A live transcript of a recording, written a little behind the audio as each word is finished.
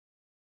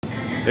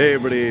Hey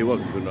everybody,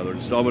 welcome to another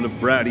installment of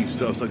Brad Eats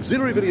Stuff's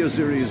auxiliary video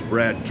series,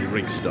 Brad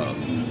Drinks Stuff.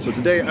 So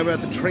today I'm at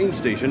the train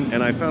station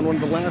and I found one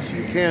of the last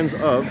few cans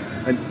of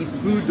an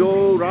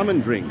Ippūdō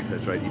ramen drink.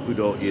 That's right,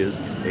 Ippūdō is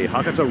a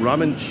Hakata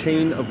ramen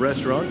chain of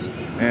restaurants,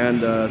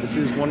 and this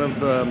is one of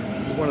the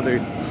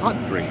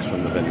hot drinks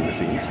from the vending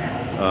machines.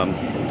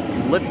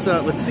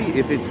 Let's see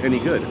if it's any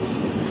good.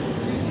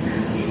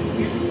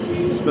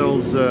 It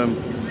smells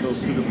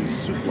suitably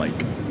soup-like.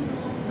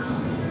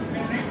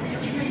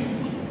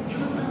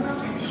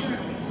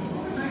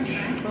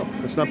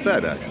 It's not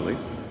bad, actually.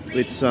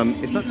 It's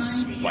not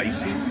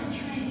spicy,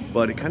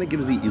 but it kind of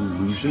gives the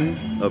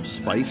illusion of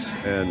spice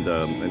and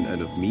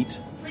of meat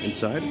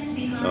inside.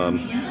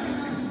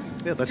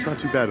 Yeah, that's not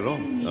too bad at all.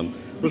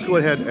 Let's go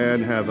ahead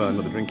and have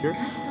another drink here.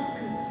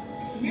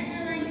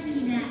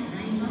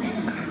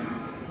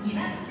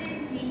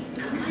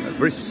 It's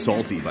very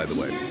salty, by the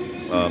way.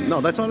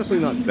 No, that's honestly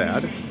not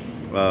bad.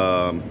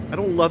 I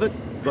don't love it,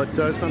 but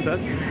it's not bad.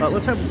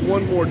 Let's have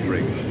one more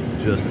drink,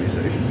 just to be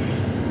safe.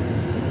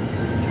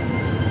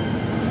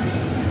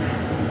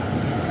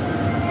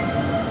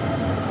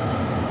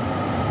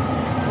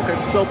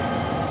 So,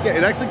 yeah,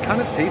 it actually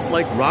kind of tastes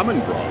like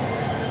ramen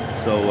broth.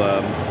 So,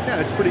 yeah,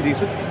 it's pretty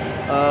decent.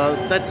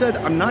 That said,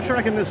 I'm not sure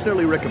I can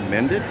necessarily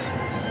recommend it.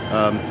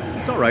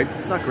 It's all right.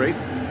 It's not great.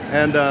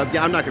 And,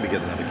 yeah, I'm not going to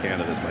get another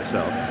can of this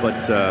myself.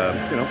 But,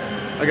 you know,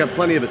 I got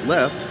plenty of it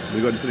left.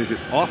 We're going to finish it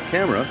off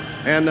camera.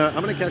 And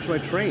I'm going to catch my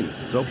train.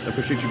 So, I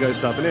appreciate you guys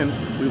stopping in.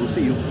 We will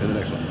see you in the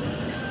next one.